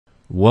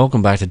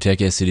Welcome back to Tech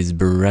Yes, it is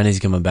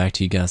Branny's coming back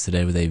to you guys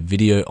today with a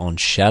video on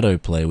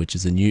Shadowplay, which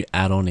is a new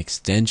add-on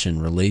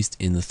extension released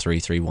in the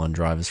 331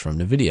 drivers from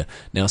Nvidia.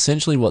 Now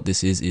essentially what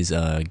this is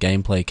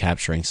gameplay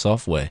capturing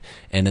software,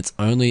 and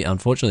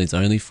unfortunately it's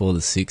only for the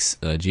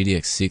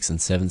GTX 6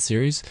 and 7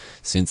 series,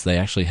 since they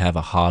actually have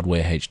a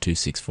hardware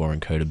H.264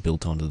 encoder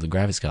built onto the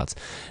graphics cards.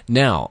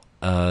 Now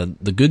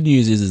the good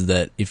news is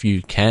that if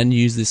you can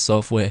use this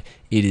software,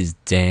 it is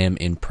damn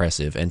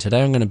impressive. And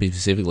today I'm going to be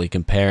specifically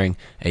comparing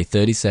a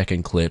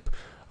 30-second clip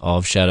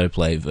of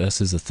Shadowplay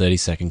versus a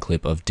 30-second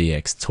clip of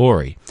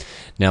DXTory.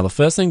 Now the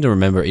first thing to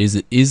remember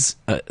is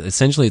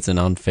essentially it's an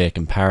unfair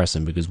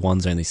comparison because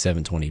one's only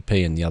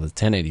 720p and the other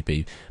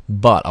 1080p,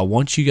 but I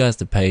want you guys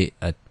to pay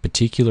a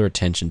particular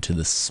attention to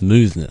the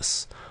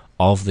smoothness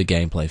of the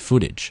gameplay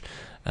footage.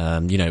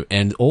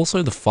 And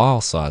also the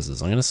file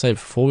sizes. I'm going to say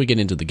before we get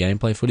into the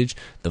gameplay footage,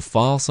 the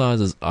file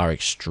sizes are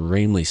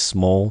extremely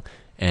small,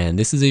 and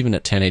this is even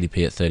at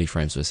 1080p at 30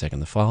 frames per second.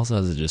 The file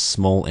sizes are just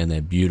small and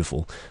they're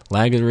beautiful.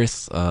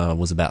 Lagarith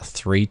was about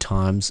 3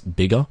 times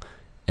bigger,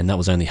 and that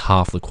was only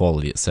half the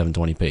quality at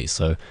 720p.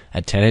 So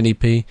at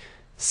 1080p,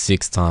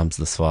 6 times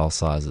the file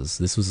sizes.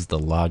 This was the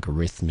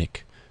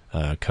logarithmic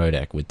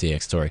codec with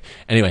DXTory.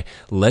 Anyway,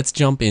 let's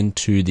jump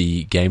into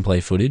the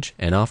gameplay footage,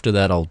 and after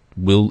that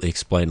will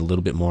explain a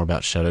little bit more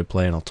about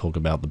Shadowplay, and I'll talk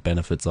about the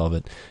benefits of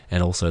it,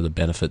 and also the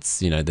benefits,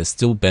 there's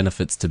still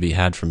benefits to be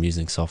had from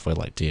using software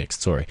like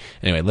DXTory.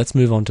 Anyway, let's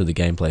move on to the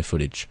gameplay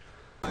footage.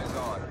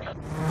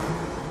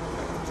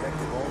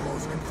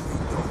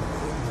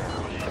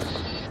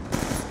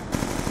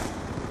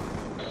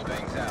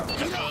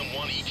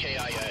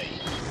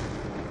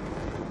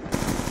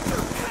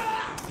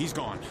 He's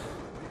gone.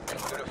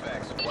 Good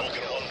effects.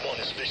 Vulcan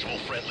 1-1 is visual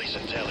friendlies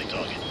and tally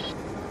target.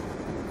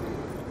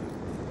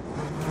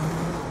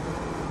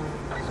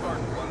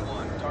 Spartan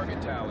 1-1,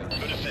 target tally.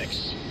 Good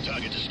effects.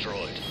 Target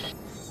destroyed.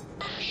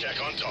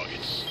 Check on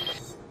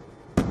targets.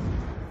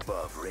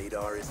 Above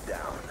radar is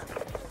down.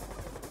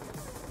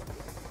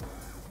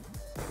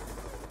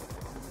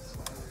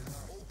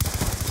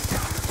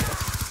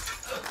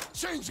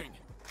 Changing.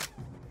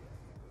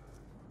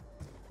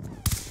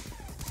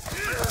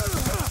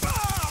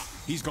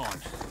 He's gone.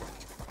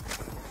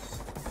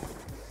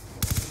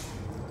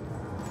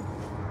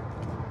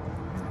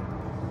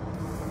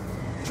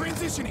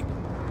 Transitioning.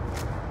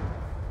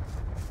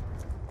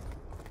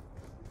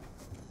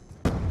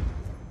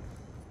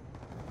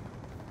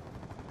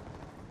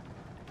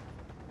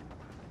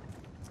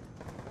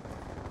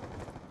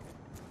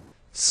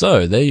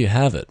 So there you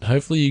have it.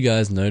 Hopefully you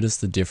guys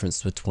noticed the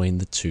difference between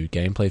the two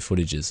gameplay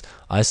footages.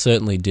 I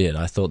certainly did.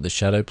 I thought the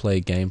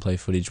Shadowplay gameplay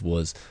footage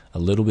was a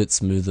little bit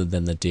smoother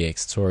than the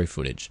DXTory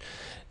footage.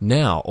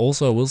 Now,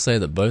 also I will say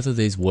that both of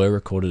these were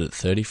recorded at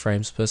 30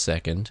 frames per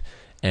second,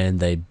 and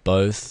they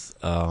both,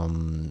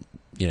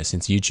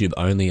 since YouTube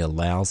only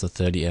allows a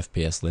 30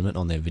 FPS limit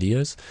on their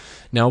videos.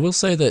 Now, I will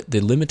say that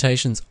the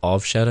limitations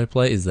of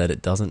Shadowplay is that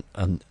it doesn't,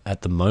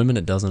 at the moment,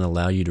 it doesn't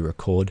allow you to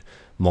record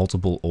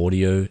multiple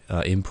audio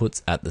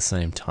inputs at the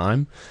same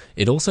time.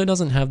 It also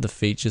doesn't have the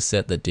feature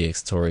set that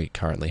DXTory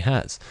currently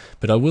has.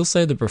 But I will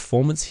say the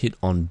performance hit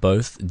on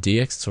both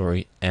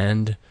DXTory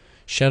and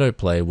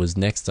Shadowplay was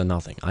next to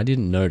nothing. I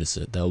didn't notice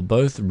it. They were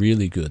both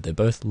really good. They're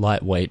both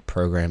lightweight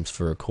programs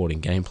for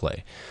recording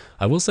gameplay.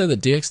 I will say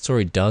that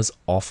DXTory does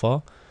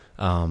offer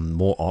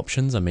more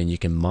options. I mean, you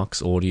can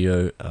mux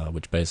audio,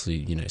 which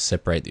basically,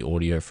 separate the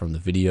audio from the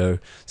video.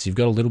 So you've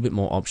got a little bit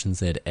more options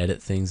there to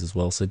edit things as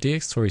well. So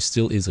DXTory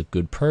still is a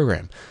good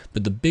program.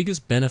 But the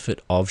biggest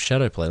benefit of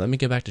Shadowplay, let me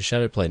get back to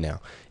Shadowplay now,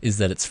 is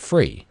that it's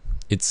free.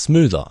 It's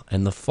smoother,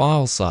 and the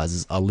file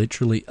sizes are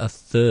literally a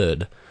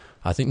third.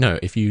 I think, no,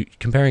 if you're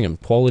comparing them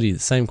the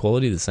same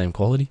quality,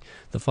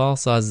 the file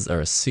sizes are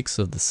a sixth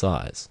of the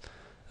size.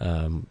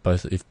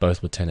 If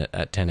both were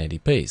at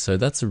 1080p. So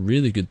that's a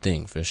really good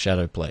thing for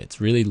Shadowplay. It's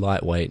really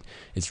lightweight.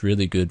 It's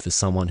really good for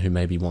someone who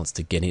maybe wants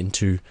to get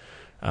into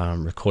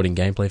recording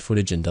gameplay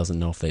footage and doesn't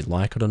know if they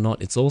like it or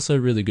not. It's also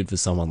really good for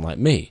someone like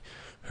me,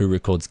 who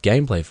records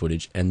gameplay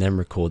footage and then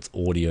records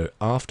audio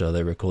after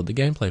they record the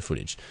gameplay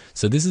footage.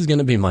 So this is going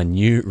to be my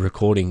new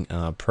recording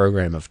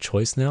program of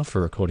choice now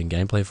for recording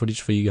gameplay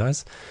footage for you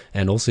guys,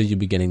 and also you'll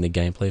be getting the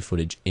gameplay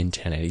footage in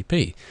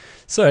 1080p.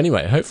 So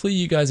anyway, hopefully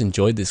you guys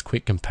enjoyed this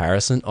quick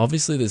comparison.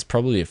 Obviously there's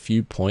probably a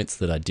few points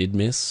that I did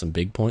miss, some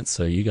big points,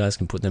 so you guys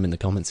can put them in the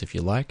comments if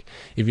you like.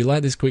 If you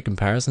like this quick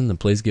comparison, then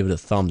please give it a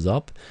thumbs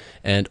up,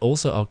 and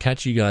also I'll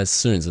catch you guys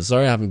soon. So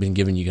sorry I haven't been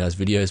giving you guys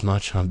videos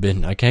much.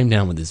 I came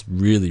down with this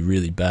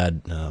really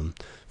bad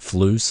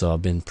flu, so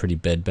I've been pretty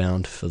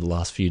bedbound for the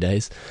last few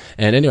days.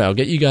 And anyway, I'll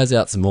get you guys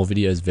out some more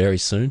videos very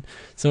soon.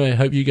 So I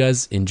hope you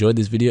guys enjoyed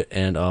this video,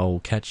 and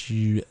I'll catch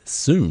you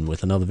soon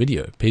with another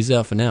video. Peace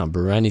out for now.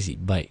 Branny,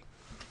 bye.